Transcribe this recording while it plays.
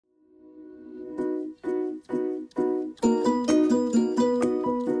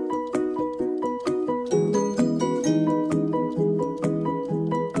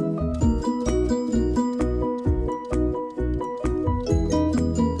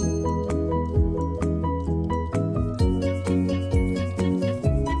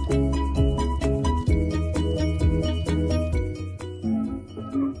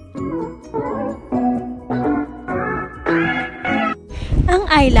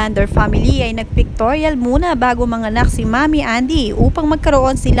Islander family ay nag-pictorial muna bago manganak si Mami Andi upang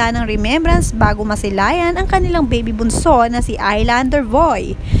magkaroon sila ng remembrance bago masilayan ang kanilang baby bunso na si Islander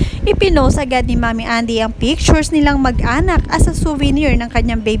boy. Ipinost agad ni Mami Andi ang pictures nilang mag-anak as a souvenir ng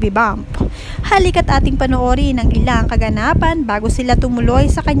kanyang baby bump. Halika't ating panoorin ang ilang kaganapan bago sila tumuloy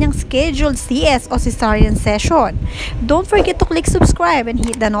sa kanyang scheduled CS o cesarean session. Don't forget to click subscribe and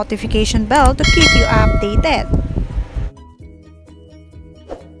hit the notification bell to keep you updated.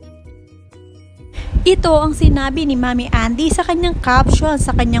 Ito ang sinabi ni Mami Andi sa kanyang caption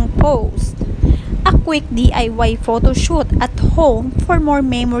sa kanyang post. A quick DIY photoshoot at home for more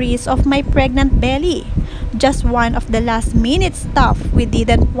memories of my pregnant belly. Just one of the last minute stuff we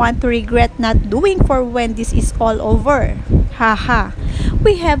didn't want to regret not doing for when this is all over. Haha,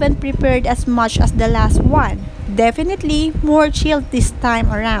 we haven't prepared as much as the last one. Definitely more chilled this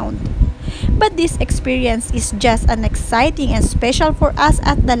time around. But this experience is just an exciting and special for us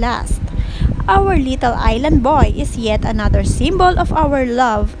at the last. Our little island boy is yet another symbol of our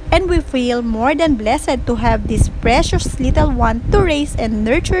love, and we feel more than blessed to have this precious little one to raise and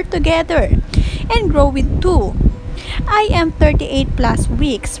nurture together and grow with too. I am 38 plus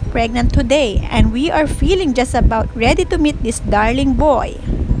weeks pregnant today, and we are feeling just about ready to meet this darling boy.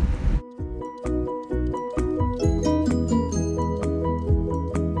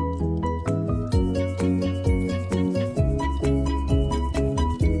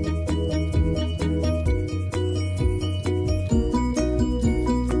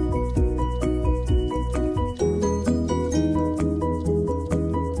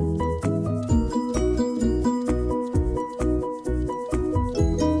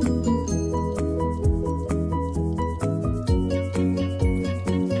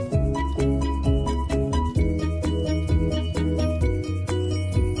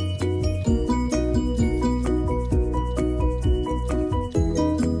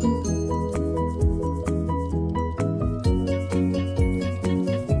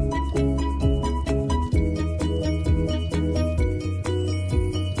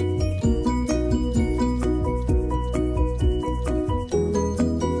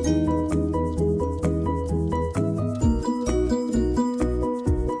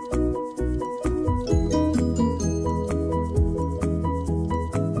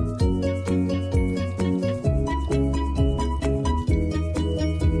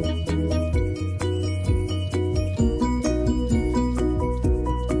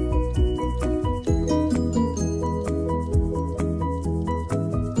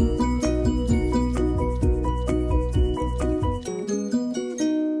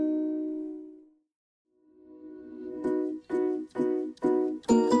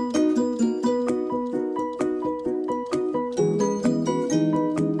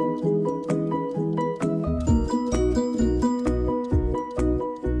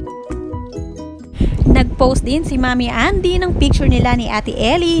 Nag-post din si Mami Andi ng picture nila ni Ate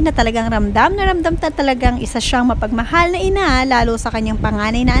Ellie na talagang ramdam na talagang isa siyang mapagmahal na ina lalo sa kanyang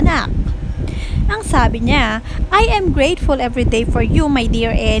panganay na anak. Ang sabi niya, I am grateful every day for you, my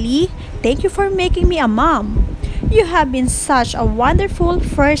dear Ellie. Thank you for making me a mom. You have been such a wonderful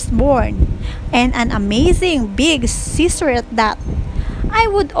firstborn and an amazing big sister at that. I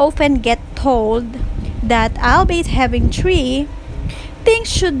would often get told that albeit having 3, things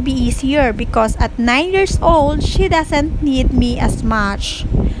should be easier because at 9 years old, she doesn't need me as much.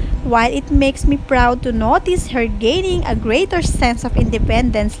 While it makes me proud to notice her gaining a greater sense of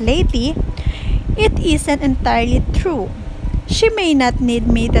independence lately, it isn't entirely true. She may not need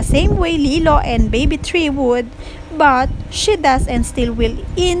me the same way Lilo and baby 3 would, but she does and still will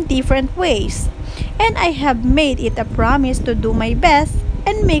in different ways. And I have made it a promise to do my best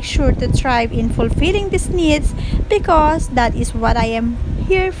and make sure to thrive in fulfilling these needs because that is what I am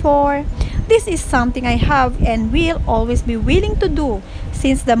here for. This is something I have and will always be willing to do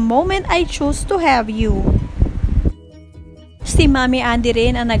since the moment I choose to have you. Si Mami Andi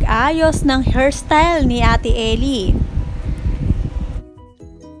rin ang nag-ayos ng hairstyle ni Ate Ellie.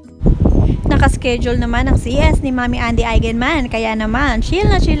 Nakaschedule naman ang CS ni Mami Andi Eigenman, kaya naman chill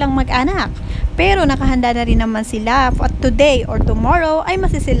na chill ang mag-anak. Pero nakahanda na rin naman sila at today or tomorrow ay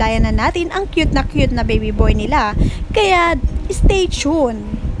masisilayan na natin ang cute na baby boy nila. Kaya stay tuned!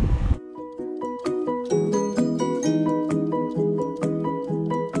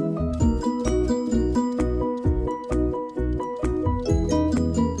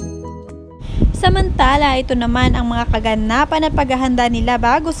 Samantala, ito naman ang mga kaganapan at paghahanda nila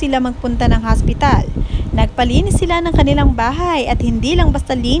bago sila magpunta ng hospital. Nagpalinis sila ng kanilang bahay at hindi lang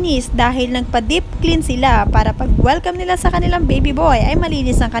basta linis dahil nagpa-deep clean sila para pag welcome nila sa kanilang baby boy ay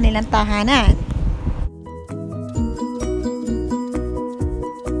malinis ang kanilang tahanan.